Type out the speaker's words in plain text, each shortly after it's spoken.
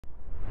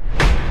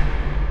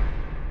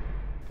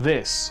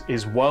This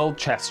is world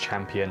chess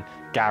champion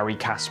Garry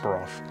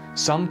Kasparov.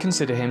 Some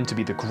consider him to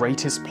be the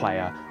greatest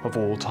player of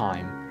all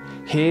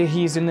time. Here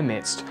he is in the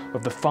midst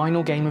of the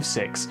final game of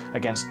 6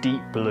 against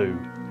Deep Blue,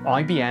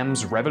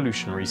 IBM's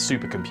revolutionary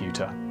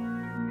supercomputer.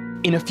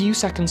 In a few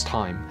seconds'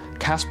 time,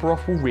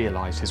 Kasparov will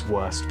realise his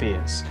worst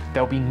fears.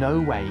 There'll be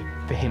no way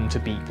for him to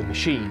beat the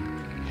machine.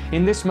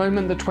 In this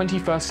moment, the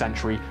 21st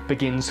century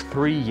begins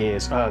 3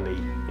 years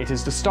early. It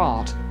is the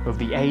start of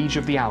the age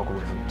of the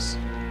algorithms.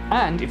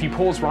 And if you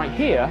pause right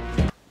here,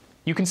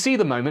 you can see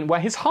the moment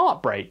where his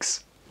heart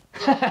breaks.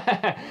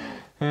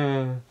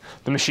 The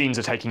machines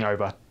are taking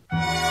over.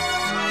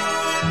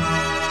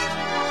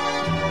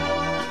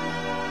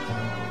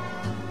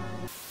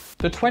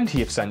 The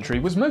 20th century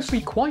was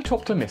mostly quite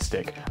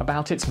optimistic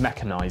about its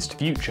mechanised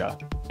future.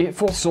 It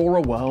foresaw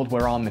a world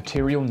where our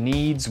material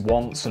needs,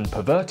 wants and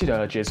perverted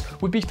urges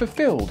would be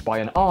fulfilled by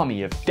an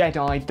army of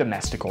dead-eyed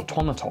domestic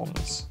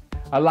automatons.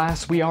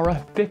 Alas, we are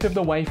a fifth of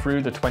the way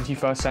through the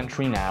 21st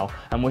century now,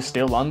 and we're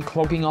still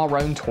unclogging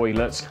our own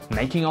toilets,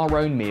 making our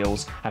own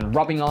meals, and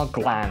rubbing our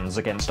glands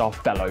against our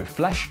fellow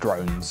flesh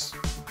drones.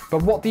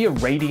 But what the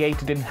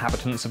irradiated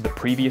inhabitants of the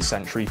previous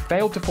century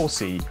failed to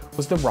foresee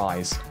was the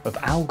rise of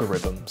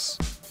algorithms.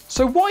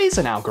 So what is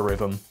an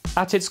algorithm?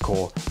 At its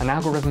core, an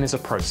algorithm is a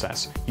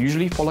process,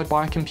 usually followed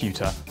by a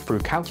computer, through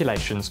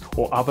calculations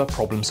or other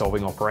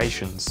problem-solving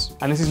operations.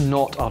 And this is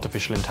not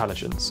artificial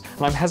intelligence.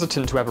 And I'm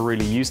hesitant to ever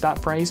really use that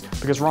phrase,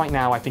 because right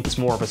now I think it's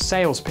more of a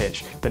sales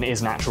pitch than it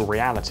is an actual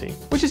reality.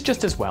 Which is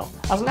just as well,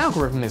 as an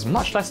algorithm is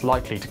much less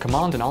likely to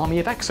command an army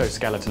of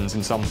exoskeletons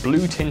in some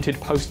blue-tinted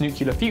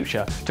post-nuclear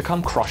future to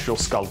come crush your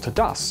skull to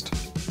dust.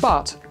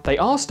 But they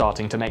are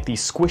starting to make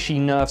these squishy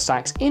nerve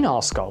sacs in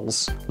our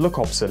skulls look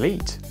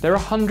obsolete. There are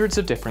hundreds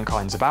of different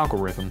kinds of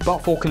algorithm, but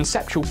for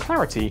conceptual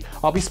clarity,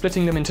 I'll be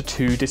splitting them into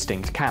 2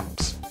 distinct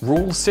camps: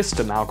 rule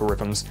system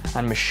algorithms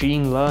and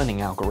machine learning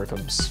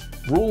algorithms.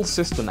 Rule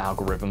system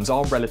algorithms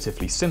are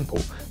relatively simple.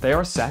 They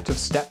are a set of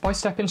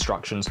step-by-step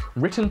instructions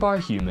written by a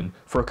human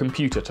for a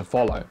computer to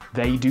follow.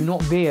 They do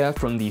not veer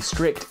from the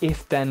strict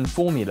if-then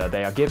formula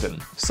they are given.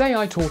 Say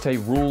I taught a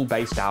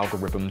rule-based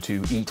algorithm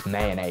to eat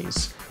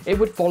mayonnaise. It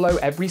would follow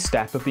every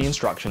step of the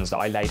instructions that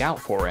I laid out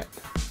for it.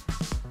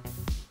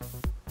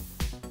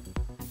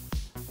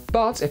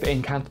 But if it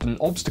encountered an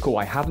obstacle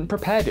I hadn't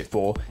prepared it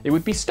for, it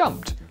would be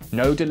stumped.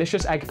 No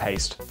delicious egg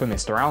paste for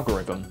Mr.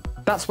 Algorithm.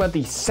 That's where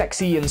the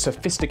sexy and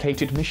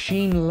sophisticated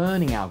machine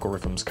learning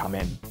algorithms come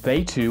in.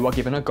 They too are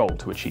given a goal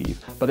to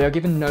achieve, but they are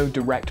given no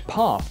direct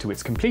path to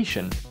its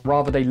completion.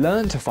 Rather, they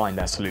learn to find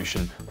their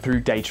solution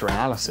through data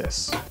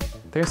analysis.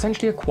 They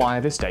essentially acquire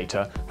this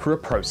data through a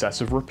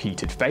process of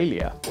repeated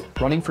failure,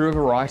 running through a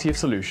variety of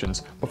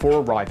solutions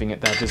before arriving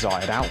at their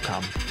desired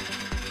outcome.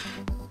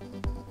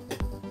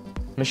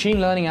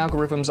 Machine learning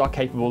algorithms are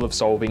capable of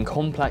solving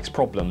complex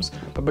problems,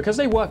 but because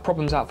they work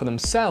problems out for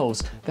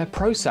themselves, their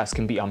process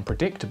can be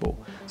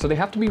unpredictable, so they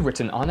have to be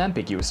written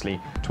unambiguously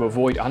to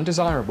avoid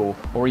undesirable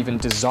or even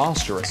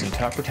disastrous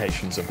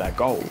interpretations of their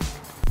goal.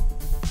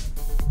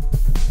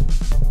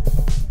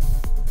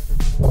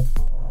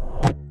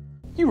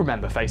 You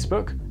remember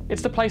Facebook?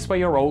 It's the place where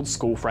your old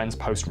school friends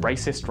post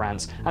racist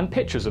rants and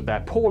pictures of their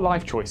poor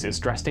life choices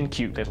dressed in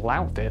cute little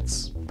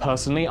outfits.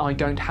 Personally, I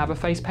don't have a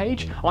face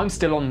page. I'm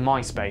still on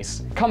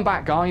MySpace. Come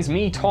back guys,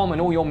 me, Tom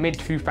and all your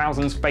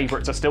mid-2000s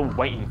favourites are still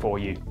waiting for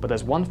you. But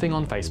there's one thing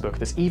on Facebook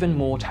that's even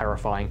more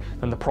terrifying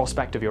than the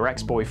prospect of your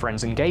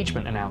ex-boyfriend's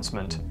engagement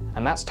announcement,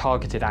 and that's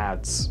targeted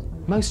ads.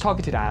 Most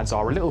targeted ads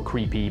are a little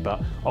creepy,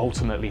 but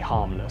ultimately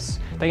harmless.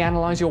 They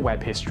analyse your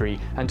web history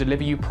and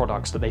deliver you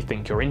products that they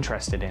think you're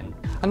interested in.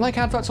 And like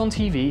adverts on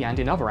TV and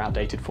in other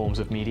outdated forms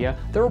of media,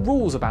 there are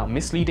rules about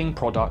misleading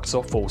products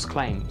or false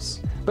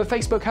claims. But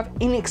Facebook have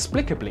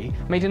inexplicably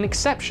made an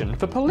exception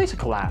for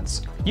political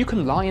ads. You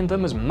can lie in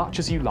them as much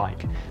as you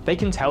like. They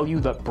can tell you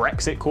that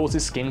Brexit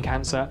causes skin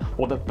cancer,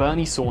 or that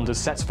Bernie Sanders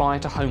sets fire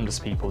to homeless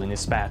people in his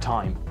spare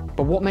time.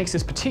 But what makes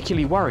this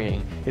particularly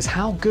worrying is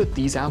how good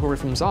these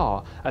algorithms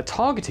are at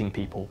targeting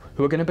people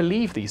who are going to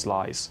believe these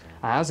lies,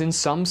 as in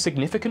some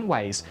significant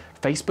ways,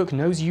 Facebook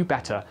knows you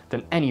better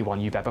than anyone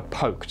you've ever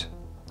poked.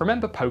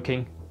 Remember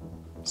poking?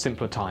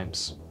 Simpler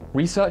times.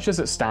 Researchers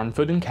at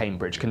Stanford and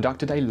Cambridge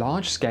conducted a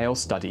large-scale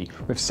study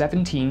with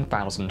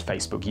 17,000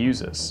 Facebook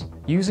users.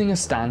 Using a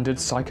standard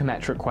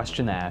psychometric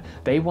questionnaire,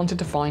 they wanted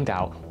to find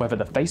out whether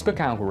the Facebook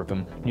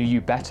algorithm knew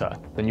you better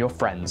than your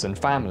friends and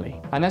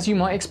family. And as you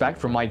might expect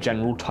from my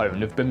general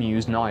tone of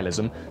bemused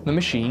nihilism, the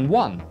machine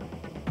won.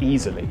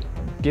 Easily.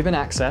 Given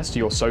access to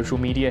your social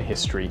media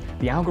history,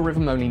 the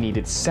algorithm only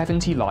needed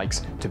 70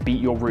 likes to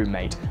beat your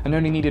roommate, and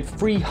only needed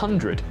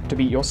 300 to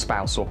beat your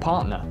spouse or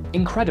partner.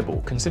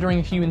 Incredible, considering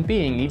a human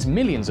being needs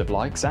millions of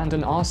likes and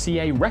an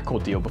RCA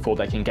record deal before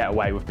they can get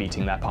away with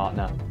beating their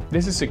partner.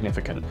 This is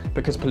significant,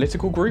 because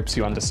political groups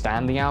who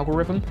understand the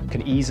algorithm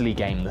can easily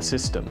game the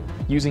system,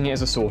 using it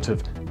as a sort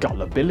of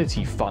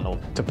gullibility funnel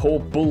to pour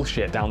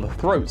bullshit down the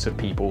throats of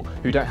people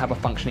who don't have a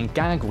functioning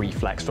gag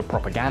reflex for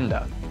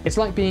propaganda. It's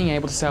like being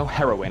able to sell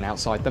heroin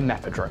outside the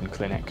methadone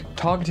clinic.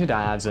 Targeted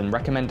ads and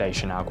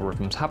recommendation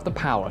algorithms have the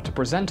power to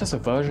present us a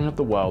version of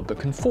the world that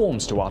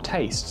conforms to our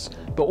tastes,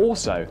 but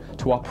also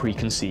to our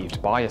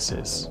preconceived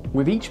biases.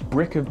 With each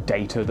brick of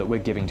data that we're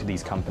giving to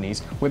these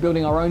companies, we're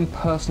building our own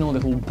personal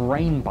little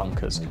brain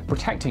bunkers,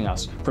 protecting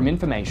us from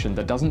information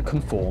that doesn't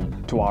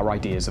conform to our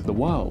ideas of the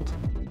world.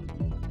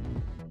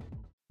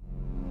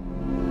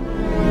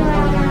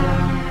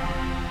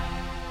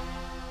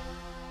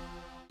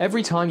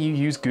 Every time you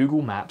use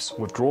Google Maps,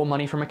 withdraw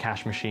money from a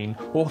cash machine,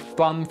 or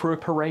thumb through a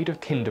parade of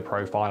Tinder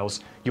profiles,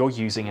 you're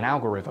using an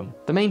algorithm.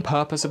 The main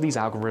purpose of these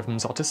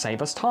algorithms are to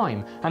save us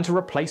time, and to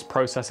replace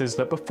processes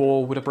that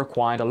before would have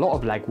required a lot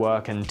of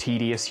legwork and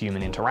tedious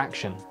human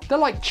interaction. They're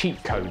like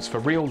cheat codes for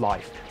real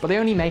life, but they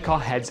only make our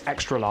heads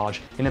extra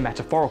large in a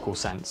metaphorical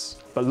sense.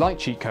 But like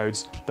cheat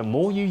codes, the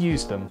more you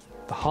use them,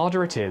 the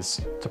harder it is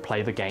to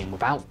play the game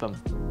without them.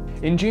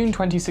 In June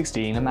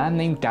 2016, a man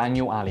named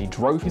Daniel Ali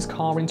drove his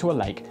car into a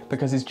lake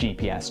because his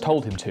GPS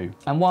told him to.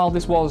 And while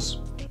this was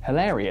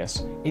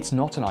hilarious, it's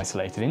not an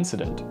isolated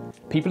incident.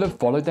 People have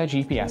followed their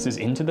GPSs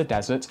into the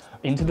desert,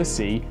 into the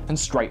sea, and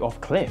straight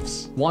off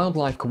cliffs.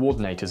 Wildlife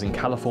coordinators in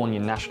California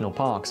national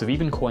parks have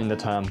even coined the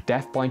term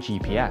death by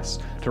GPS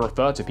to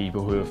refer to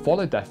people who have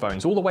followed their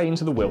phones all the way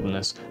into the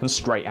wilderness and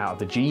straight out of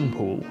the gene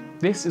pool.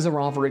 This is a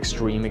rather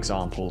extreme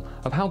example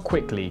of how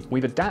quickly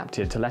we've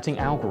adapted to letting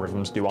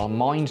algorithms do our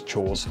mind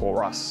chores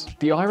for us.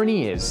 The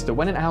irony is that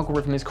when an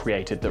algorithm is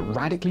created that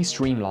radically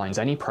streamlines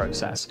any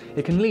process,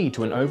 it can lead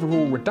to an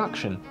overall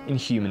reduction in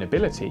human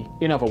ability.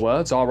 In other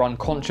words, our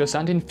unconscious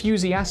and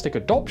enthusiastic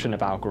adoption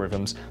of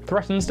algorithms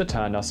threatens to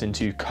turn us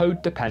into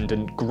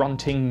code-dependent,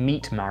 grunting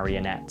meat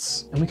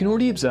marionettes. And we can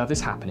already observe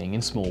this happening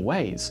in small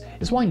ways.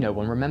 It's why no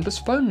one remembers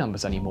phone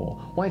numbers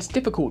anymore, why it's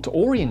difficult to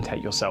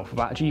orientate yourself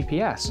without a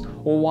GPS,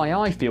 or why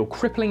I feel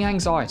crippling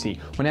anxiety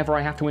whenever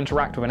I have to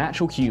interact with an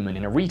actual human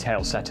in a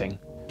retail setting.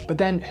 But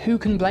then who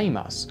can blame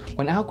us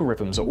when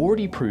algorithms are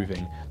already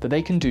proving that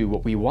they can do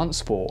what we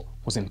once thought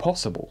was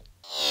impossible?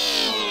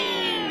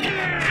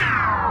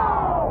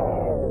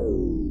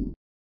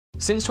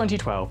 Since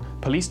 2012,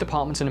 police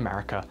departments in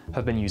America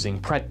have been using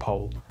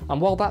Predpol,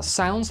 and while that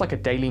sounds like a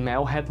Daily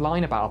Mail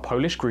headline about a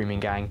Polish grooming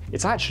gang,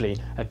 it's actually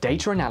a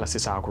data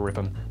analysis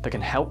algorithm that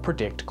can help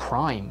predict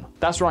crime.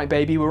 That's right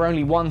baby, we're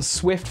only one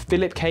swift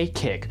Philip K.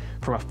 kick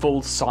from a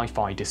full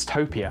sci-fi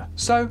dystopia.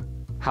 So,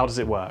 how does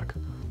it work?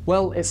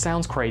 Well, it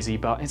sounds crazy,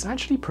 but it's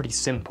actually pretty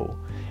simple.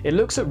 It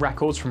looks at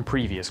records from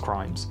previous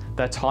crimes,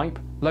 their type,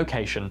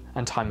 location,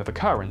 and time of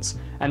occurrence,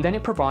 and then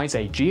it provides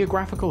a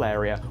geographical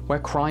area where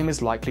crime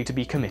is likely to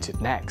be committed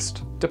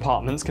next.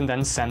 Departments can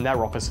then send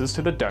their officers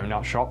to the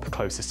donut shop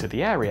closest to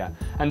the area,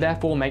 and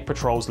therefore make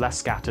patrols less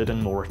scattered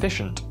and more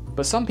efficient.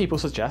 But some people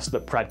suggest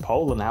that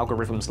Predpol and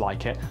algorithms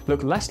like it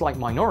look less like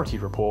Minority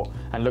Report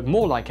and look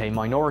more like a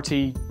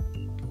Minority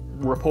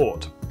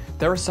Report.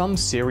 There are some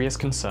serious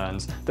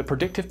concerns that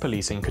predictive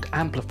policing could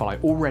amplify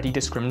already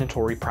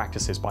discriminatory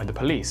practices by the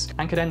police,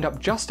 and could end up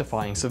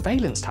justifying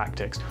surveillance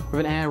tactics with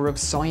an air of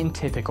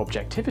scientific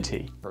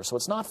objectivity. So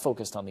it's not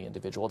focused on the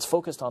individual, it's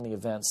focused on the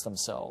events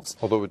themselves.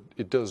 Although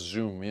it does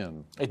zoom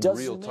in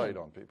real tight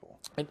on people.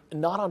 And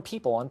not on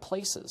people, on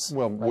places.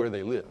 Well, right? where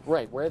they live.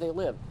 Right, where they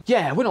live.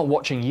 Yeah, we're not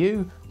watching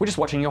you, we're just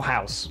watching your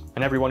house,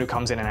 and everyone who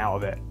comes in and out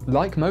of it.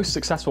 Like most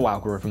successful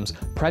algorithms,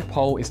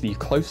 Predpol is the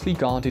closely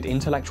guarded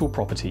intellectual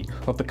property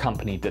of the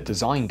company that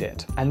designed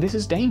it. And this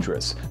is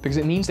dangerous, because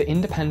it means that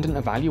independent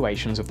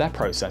evaluations of their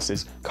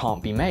processes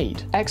can't be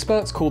made.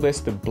 Experts call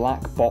this the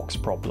black box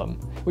problem,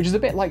 which is a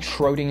bit like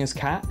Schrodinger's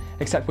cat,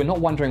 except we're not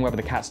wondering whether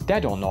the cat's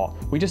dead or not,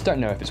 we just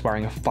don't know if it's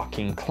wearing a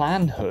fucking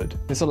Klan hood.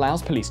 This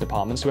allows police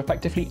departments to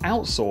effectively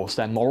outsource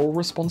their moral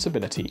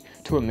responsibility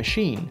to a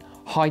machine,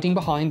 hiding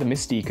behind the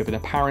mystique of an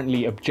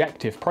apparently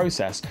objective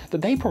process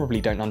that they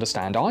probably don't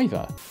understand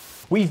either.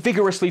 We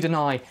vigorously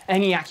deny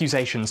any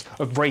accusations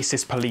of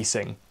racist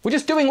policing. We're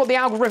just doing what the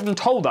algorithm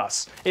told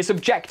us. It's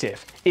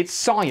objective. It's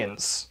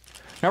science.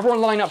 Now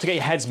everyone line up to get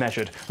your heads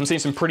measured. I'm seeing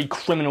some pretty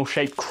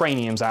criminal-shaped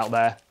craniums out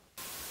there.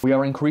 We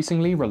are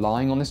increasingly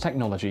relying on this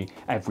technology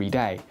every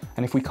day,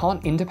 and if we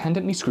can't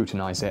independently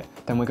scrutinize it,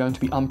 then we're going to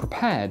be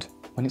unprepared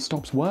when it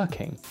stops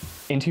working.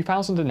 In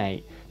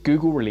 2008,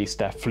 Google released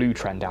their flu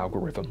trend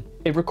algorithm.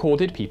 It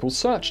recorded people's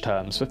search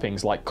terms for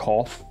things like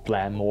cough,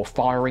 phlegm, or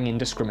firing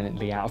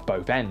indiscriminately out of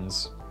both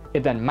ends.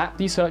 It then mapped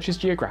these searches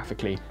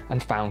geographically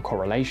and found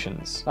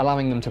correlations,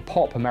 allowing them to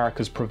pop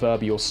America's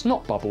proverbial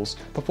snot bubbles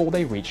before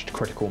they reached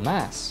critical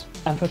mass.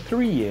 And for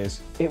 3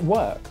 years, it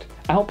worked,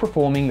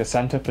 outperforming the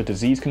Center for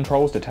Disease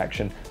Control's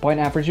detection by an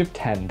average of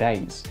 10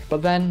 days.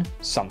 But then,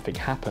 something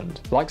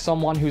happened. Like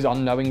someone who's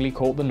unknowingly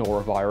caught the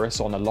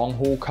norovirus on a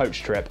long-haul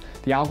coach trip,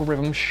 the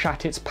algorithm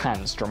shat its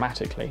pants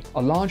dramatically.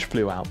 A large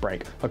flu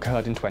outbreak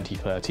occurred in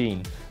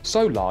 2013,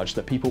 so large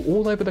that people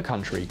all over the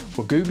country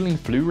were Googling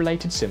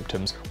flu-related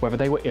symptoms whether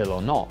they were ill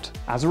or not.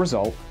 As a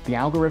result, the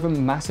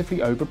algorithm massively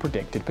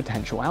overpredicted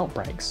potential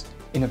outbreaks.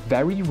 In a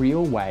very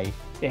real way,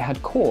 It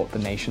had caught the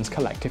nation's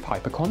collective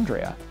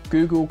hypochondria.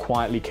 Google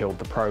quietly killed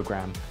the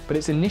program, but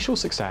its initial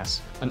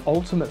success and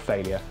ultimate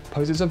failure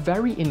poses a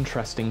very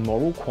interesting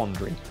moral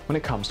quandary when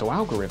it comes to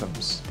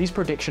algorithms. These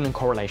prediction and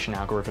correlation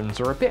algorithms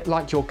are a bit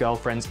like your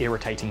girlfriend's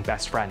irritating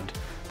best friend.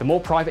 The more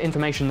private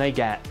information they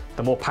get,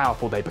 the more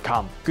powerful they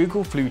become.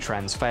 Google Flu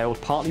Trends failed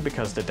partly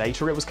because the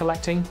data it was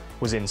collecting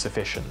was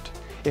insufficient.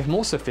 If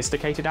more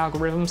sophisticated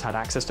algorithms had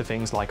access to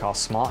things like our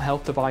smart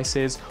health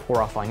devices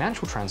or our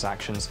financial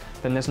transactions,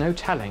 then there's no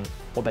telling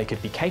what they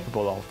could be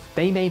capable of.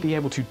 They may be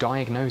able to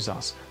diagnose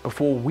us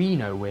before we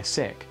know we're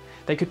sick.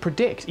 They could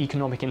predict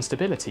economic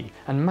instability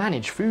and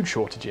manage food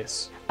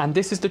shortages. And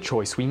this is the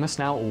choice we must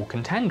now all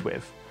contend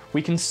with.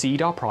 We can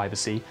cede our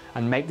privacy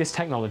and make this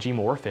technology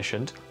more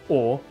efficient,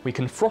 or we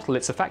can throttle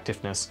its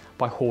effectiveness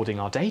by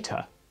hoarding our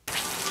data.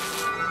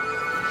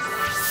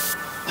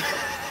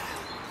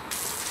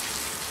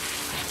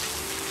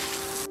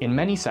 In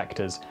many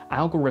sectors,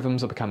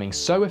 algorithms are becoming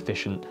so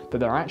efficient that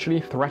they're actually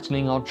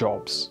threatening our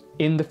jobs.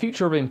 In The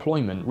Future of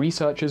Employment,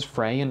 researchers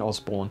Frey and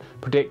Osborne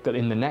predict that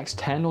in the next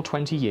 10 or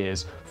 20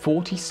 years,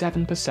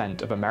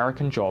 47% of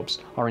American jobs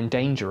are in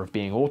danger of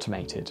being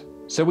automated.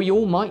 So we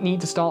all might need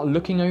to start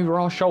looking over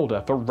our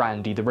shoulder for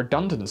Randy the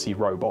redundancy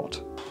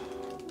robot.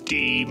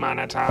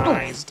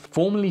 Demonetized.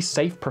 Formerly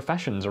safe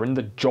professions are in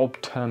the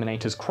job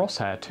terminator's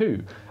crosshair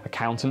too.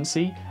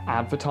 Accountancy,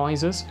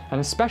 advertisers, and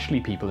especially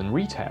people in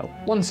retail.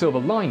 One silver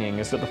lining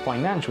is that the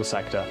financial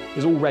sector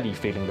is already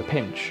feeling the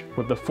pinch,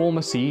 with the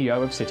former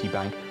CEO of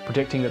Citibank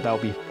predicting that there'll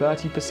be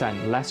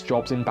 30% less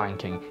jobs in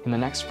banking in the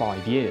next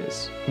 5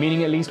 years.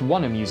 Meaning at least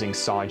one amusing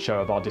sideshow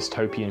of our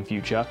dystopian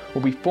future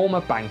will be former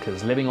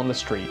bankers living on the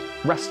street,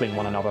 wrestling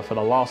one another for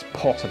the last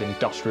pot of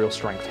industrial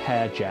strength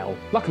hair gel.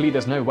 Luckily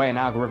there's no way an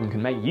algorithm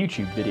can make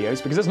YouTube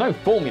videos because there's no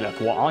formula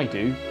for what I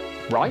do,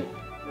 right?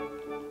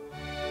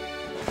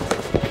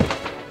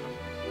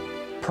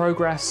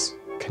 Progress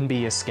can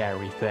be a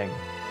scary thing.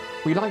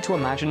 We like to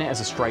imagine it as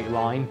a straight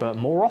line, but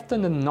more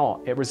often than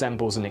not, it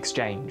resembles an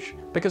exchange,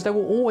 because there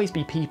will always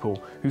be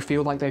people who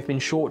feel like they've been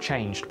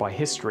shortchanged by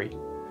history.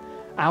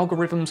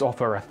 Algorithms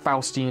offer a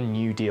Faustian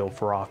New Deal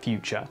for our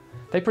future.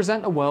 They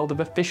present a world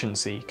of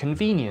efficiency,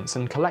 convenience,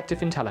 and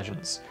collective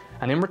intelligence,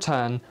 and in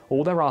return,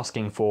 all they're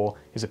asking for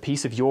is a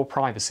piece of your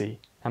privacy,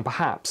 and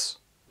perhaps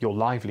your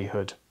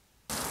livelihood.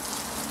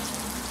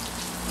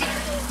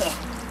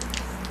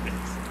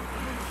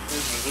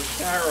 This was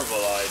a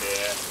terrible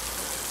idea.